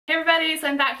Hey everybody, so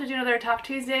I'm back to do another Talk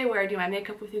Tuesday where I do my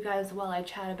makeup with you guys while I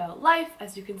chat about life.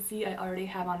 As you can see, I already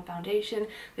have on foundation.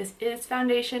 This is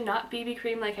foundation, not BB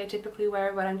cream like I typically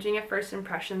wear, but I'm doing a first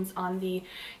impressions on the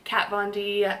Kat Von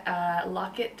D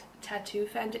Locket Tattoo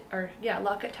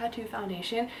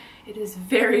Foundation. It is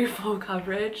very full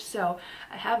coverage, so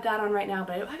I have that on right now,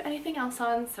 but I don't have anything else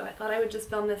on, so I thought I would just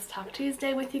film this Talk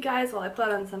Tuesday with you guys while I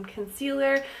put on some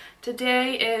concealer.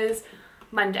 Today is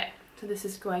Monday. So this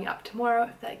is going up tomorrow,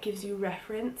 if that gives you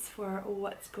reference for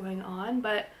what's going on.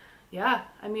 But yeah,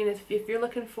 I mean, if you're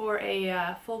looking for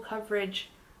a full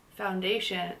coverage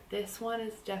foundation, this one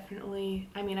is definitely,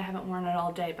 I mean, I haven't worn it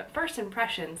all day, but first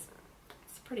impressions,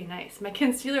 it's pretty nice. My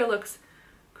concealer looks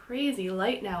crazy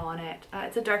light now on it.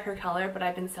 It's a darker color, but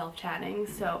I've been self-tanning,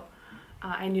 so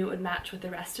I knew it would match with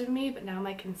the rest of me, but now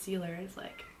my concealer is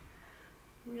like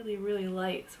really, really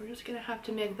light. So we're just gonna have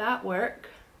to make that work.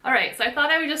 Alright, so I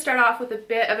thought I would just start off with a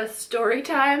bit of a story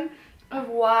time of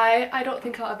why I don't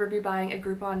think I'll ever be buying a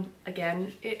Groupon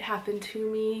again. It happened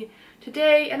to me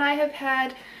today, and I have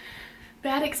had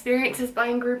bad experiences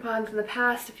buying Groupons in the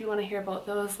past. If you want to hear about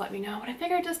those, let me know. But I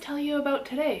figured I'd just tell you about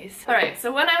today's. Alright,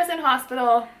 so when I was in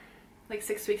hospital, like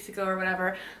 6 weeks ago or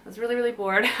whatever, I was really, really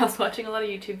bored. I was watching a lot of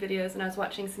YouTube videos and I was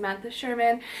watching Samantha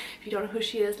Sherman. If you don't know who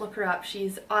she is, look her up.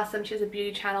 She's awesome. She has a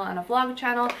beauty channel and a vlog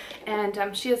channel,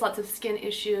 and she has lots of skin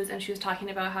issues, and she was talking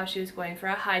about how she was going for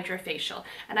a hydrofacial.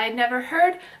 And I had never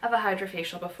heard of a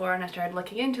hydrofacial before, and I started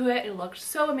looking into it. It looked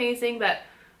so amazing, but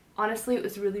honestly it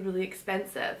was really, really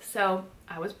expensive. So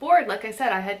I was bored. Like I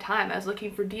said, I had time. I was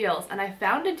looking for deals, and I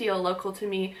found a deal local to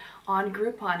me on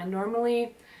Groupon, and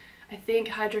normally I think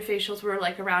hydrofacials were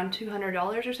like around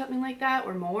 $200 or something like that,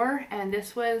 or more, and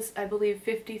this was, I believe,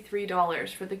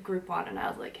 $53 for the Groupon, and I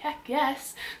was like, heck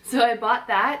yes! So I bought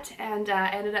that, and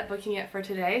ended up booking it for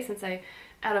today since I'm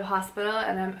out of hospital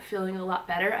and I'm feeling a lot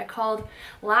better. I called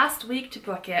last week to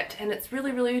book it, and it's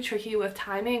really, really tricky with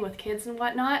timing with kids and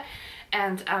whatnot,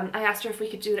 and I asked her if we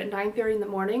could do it at 9:30 in the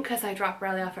morning because I drop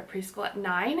Riley off at preschool at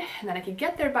 9, and then I could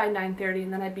get there by 9:30,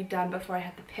 and then I'd be done before I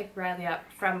had to pick Riley up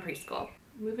from preschool.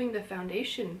 Moving the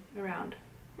foundation around.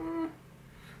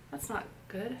 That's not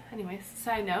good. Anyways,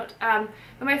 side note. But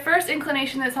my first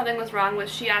inclination that something was wrong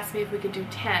was she asked me if we could do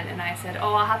 10, and I said,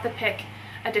 oh, I'll have to pick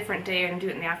a different day and do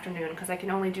it in the afternoon because I can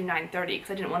only do 9:30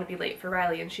 because I didn't want to be late for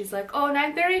Riley. And she's like, oh,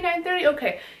 9:30, 9:30?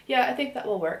 Okay, yeah, I think that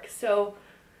will work. So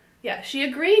yeah, she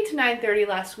agreed to 9:30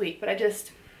 last week, but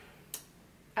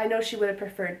I know she would have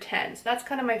preferred 10. So that's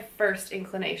kind of my first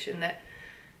inclination that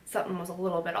something was a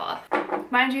little bit off.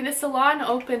 Mind you, the salon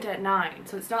opened at 9,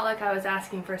 so it's not like I was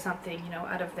asking for something, you know,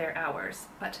 out of their hours.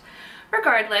 But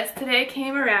regardless, today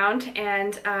came around,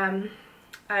 and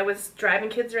I was driving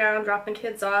kids around, dropping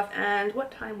kids off, and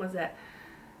what time was it?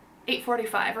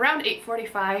 8:45. Around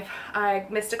 8:45, I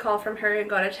missed a call from her and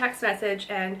got a text message,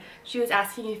 and she was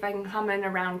asking if I can come in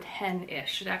around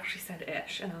 10-ish. It actually said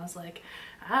ish, and I was like,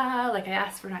 like I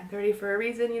asked for 9:30 for a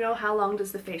reason, you know, how long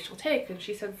does the facial take? And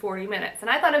she said 40 minutes, and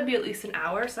I thought it'd be at least an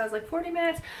hour, so I was like, 40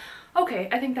 minutes? Okay,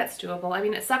 I think that's doable. I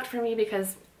mean, it sucked for me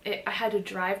because I had to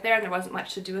drive there and there wasn't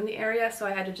much to do in the area, so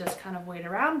I had to just kind of wait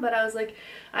around, but I was like,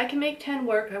 I can make 10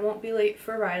 work. I won't be late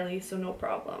for Riley, so no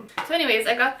problem. So anyways,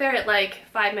 I got there at like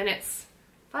 5 minutes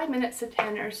to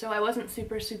 10 or so. I wasn't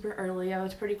super early. I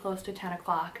was pretty close to 10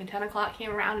 o'clock, and 10 o'clock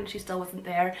came around and she still wasn't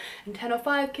there, and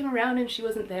 10:05 came around and she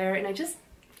wasn't there, and I just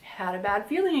had a bad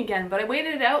feeling again. But I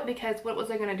waited it out because what was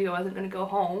I going to do? I wasn't going to go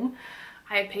home.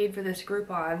 I had paid for this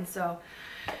Groupon, so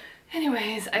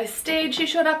anyways, I stayed. She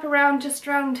showed up just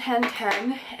around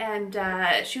 10:10,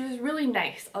 and she was really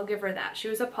nice. I'll give her that. She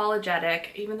was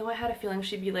apologetic, even though I had a feeling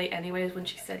she'd be late anyways when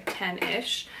she said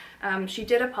 10-ish. She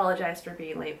did apologize for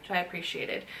being late, which I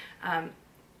appreciated.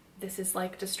 This is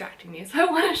like distracting me, so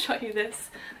I want to show you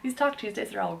this. These Talk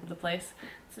Tuesdays are all over the place.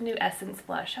 It's a new Essence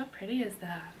blush. How pretty is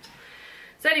that?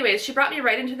 So anyways, she brought me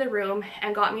right into the room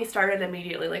and got me started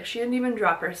immediately. Like, she didn't even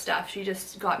drop her stuff. She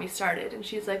just got me started. And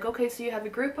she's like, okay, so you have a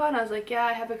Groupon? I was like, yeah,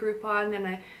 I have a Groupon.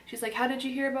 And she's like, how did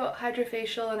you hear about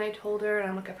hydrofacial? And I told her, and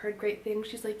I'm like, I've heard great things.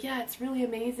 She's like, yeah, it's really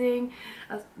amazing.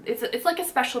 It's like a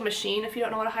special machine. If you don't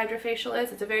know what a hydrofacial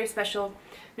is, it's a very special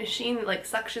machine that like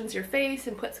suctions your face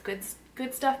and puts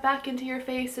good stuff back into your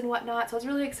face and whatnot. So I was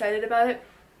really excited about it.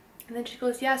 And then she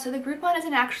goes, yeah, so the Groupon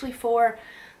isn't actually for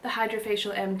the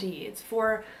hydrofacial MD, it's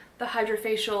for the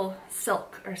hydrofacial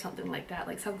silk or something like that,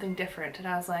 like something different. And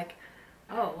I was like,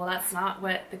 oh, well, that's not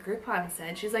what the Groupon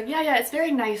said. She's like, yeah, it's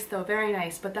very nice though, very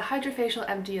nice, but the hydrofacial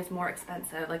MD is more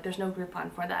expensive. Like, there's no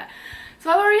Groupon for that.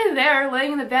 So I'm already there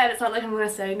laying in the bed. It's not like I'm gonna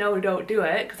say, no, don't do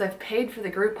it, because I've paid for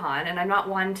the Groupon, and I'm not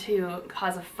one to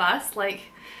cause a fuss. Like,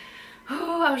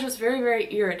 oh, I was just very,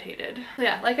 very irritated. So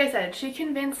yeah, like I said, she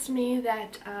convinced me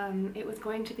that it was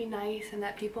going to be nice and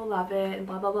that people love it and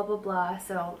blah, blah, blah, blah, blah.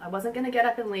 So I wasn't going to get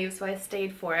up and leave, so I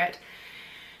stayed for it.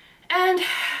 And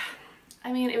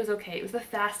I mean, it was okay. It was the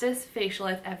fastest facial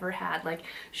I've ever had. Like,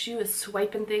 she was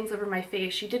swiping things over my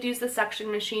face. She did use the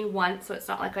suction machine once, so it's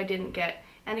not like I didn't get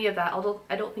any of that, although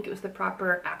I don't think it was the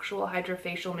proper actual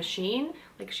hydrofacial machine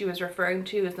like she was referring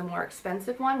to as the more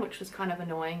expensive one, which was kind of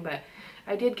annoying, but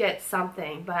I did get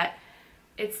something. But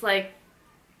it's like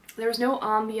there was no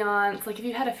ambiance. Like if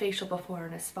you had a facial before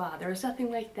in a spa, there was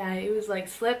nothing like that. It was like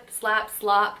slip, slap,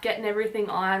 slop, getting everything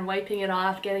on, wiping it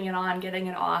off, getting it on, getting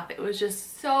it off. It was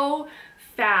just so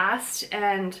fast,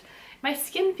 and my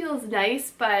skin feels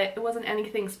nice, but it wasn't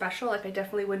anything special. Like I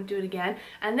definitely wouldn't do it again.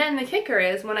 And then the kicker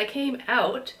is when I came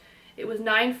out, it was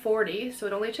 9:40, so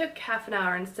it only took half an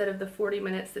hour instead of the 40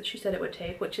 minutes that she said it would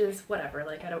take, which is whatever,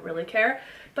 like I don't really care.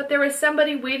 But there was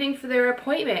somebody waiting for their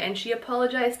appointment, and she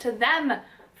apologized to them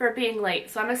for being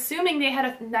late. So I'm assuming they had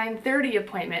a 9:30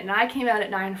 appointment and I came out at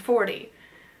 9:40.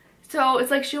 So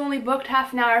it's like she only booked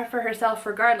half an hour for herself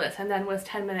regardless, and then was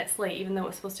 10 minutes late, even though it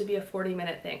was supposed to be a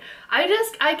 40-minute thing.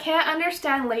 I can't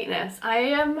understand lateness. I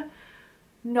am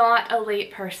not a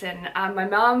late person. My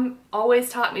mom always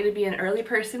taught me to be an early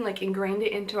person, like ingrained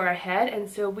it into our head, and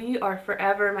so we are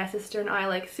forever, my sister and I,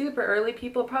 like super early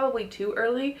people, probably too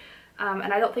early.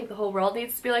 And I don't think the whole world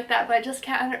needs to be like that, but I just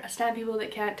can't understand people that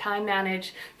can't time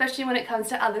manage, especially when it comes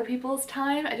to other people's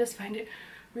time. I just find it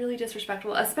really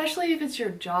disrespectful, especially if it's your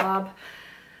job.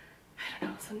 I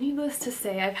don't know. So needless to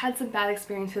say, I've had some bad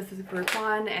experiences with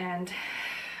Groupon, and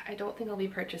I don't think I'll be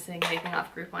purchasing anything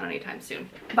off Groupon anytime soon.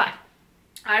 But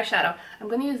eyeshadow, I'm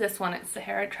going to use this one. It's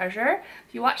Sahara Treasure.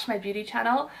 If you watched my beauty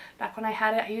channel back when I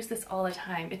had it, I use this all the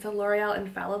time. It's a L'Oreal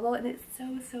Infallible, and it's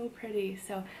so pretty.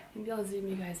 So maybe I'll zoom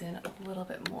you guys in a little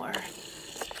bit more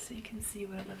so you can see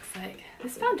what it looks like.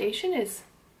 This foundation is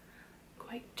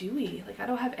quite dewy. Like I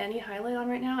don't have any highlight on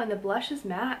right now, and the blush is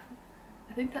matte.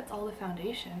 I think that's all the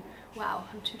foundation. Wow,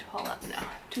 I'm too tall up now.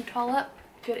 Too tall up?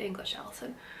 Good English,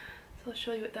 Allison. So I'll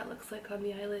show you what that looks like on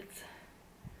the eyelids.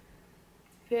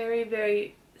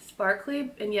 Very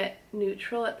sparkly and yet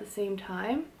neutral at the same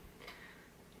time.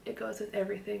 It goes with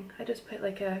everything. I just put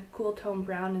like a cool tone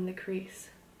brown in the crease.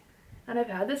 And I've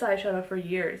had this eyeshadow for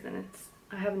years, and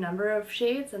I have a number of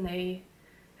shades and they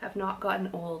have not gotten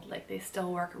old. Like they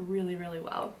still work really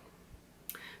well.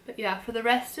 But yeah, for the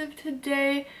rest of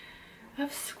today, I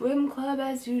have swim club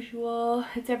as usual.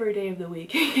 It's every day of the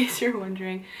week in case you're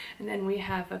wondering. And then we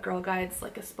have a Girl Guides,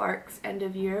 like a Sparks end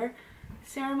of year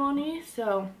ceremony,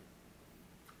 so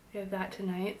we have that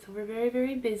tonight. So we're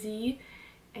very busy,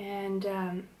 and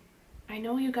I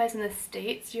know you guys in the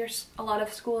States, a lot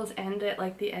of schools end at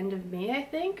like the end of May, I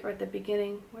think, or at the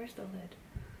beginning. Where's the lid?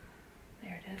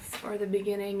 There it is. Or the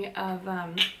beginning of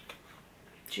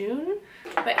June,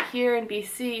 but here in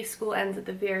BC school ends at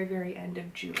the very end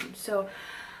of June. So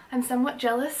I'm somewhat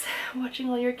jealous watching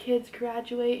all your kids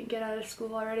graduate and get out of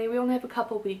school already. We only have a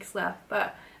couple weeks left,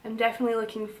 but I'm definitely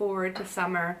looking forward to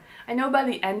summer. I know by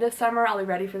the end of summer I'll be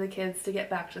ready for the kids to get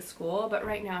back to school, but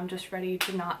right now I'm just ready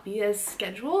to not be as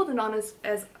scheduled and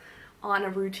as on a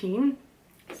routine.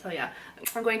 So yeah,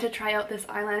 I'm going to try out this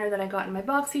eyeliner that I got in my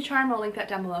BoxyCharm. I'll link that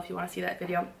down below if you want to see that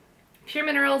video. Pure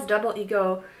Minerals Double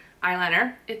Ego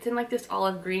eyeliner. It's in like this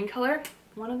olive green color.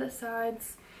 One of the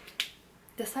sides,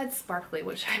 this side's sparkly,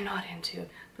 which I'm not into,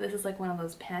 but this is like one of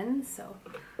those pens, so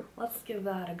let's give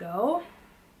that a go.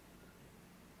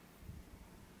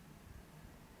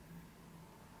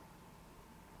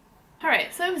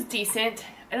 Alright, so it was decent.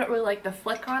 I don't really like the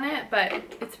flick on it, but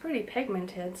it's pretty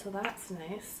pigmented, so that's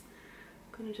nice.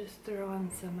 I'm gonna just throw on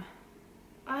some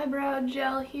eyebrow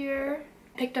gel here.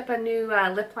 Picked up a new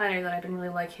lip liner that I've been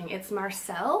really liking. It's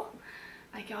Marcel.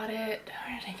 I got it,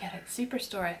 where did I get it?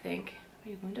 Superstore, I think. Are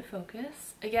you going to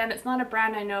focus? Again, it's not a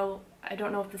brand I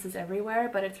don't know if this is everywhere,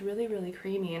 but it's really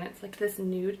creamy, and it's like this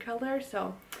nude color,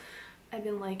 so I've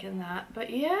been liking that.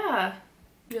 But yeah,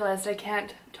 realized I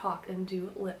can't talk and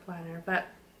do lip liner, but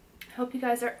I hope you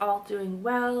guys are all doing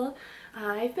well.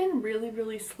 I've been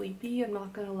really sleepy, I'm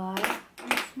not gonna lie.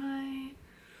 That's my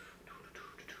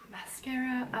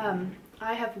mascara.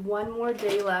 I have one more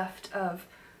day left of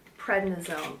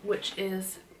prednisone, which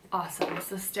is awesome. It's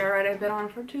the steroid I've been on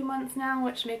for 2 months now,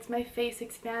 which makes my face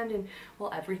expand and,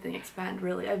 well, everything expand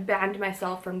really. I've banned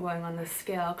myself from going on this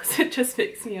scale because it just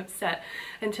makes me upset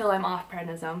until I'm off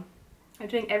prednisone. I'm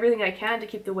doing everything I can to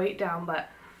keep the weight down, but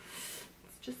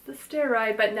it's just the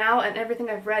steroid. But now, and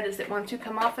everything I've read is that once you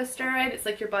come off a steroid, it's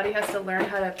like your body has to learn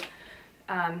how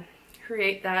to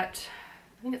create that,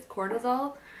 I think it's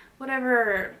cortisol,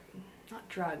 whatever, not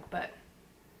drug, but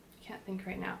I can't think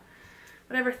right now.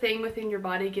 Whatever thing within your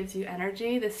body gives you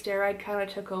energy, the steroid kind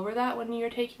of took over that when you're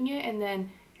taking it, and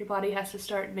then your body has to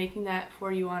start making that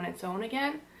for you on its own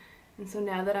again. And so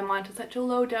now that I'm on to such a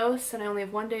low dose and I only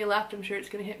have 1 day left, I'm sure it's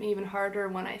going to hit me even harder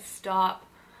when I stop.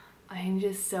 I'm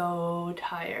just so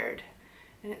tired.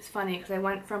 And it's funny because I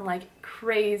went from like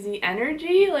crazy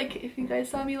energy, like if you guys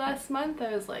saw me last month,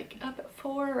 I was like up at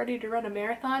 4 ready to run a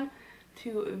marathon,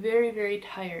 to very, very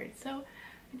tired. So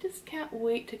I just can't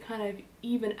wait to kind of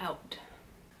even out.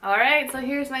 Alright, so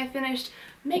here's my finished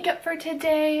makeup for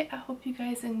today. I hope you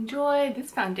guys enjoyed.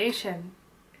 This foundation,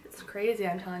 it's crazy,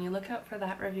 I'm telling you. Look out for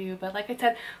that review. But like I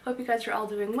said, hope you guys are all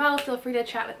doing well. Feel free to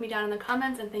chat with me down in the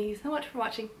comments, and thank you so much for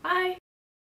watching. Bye!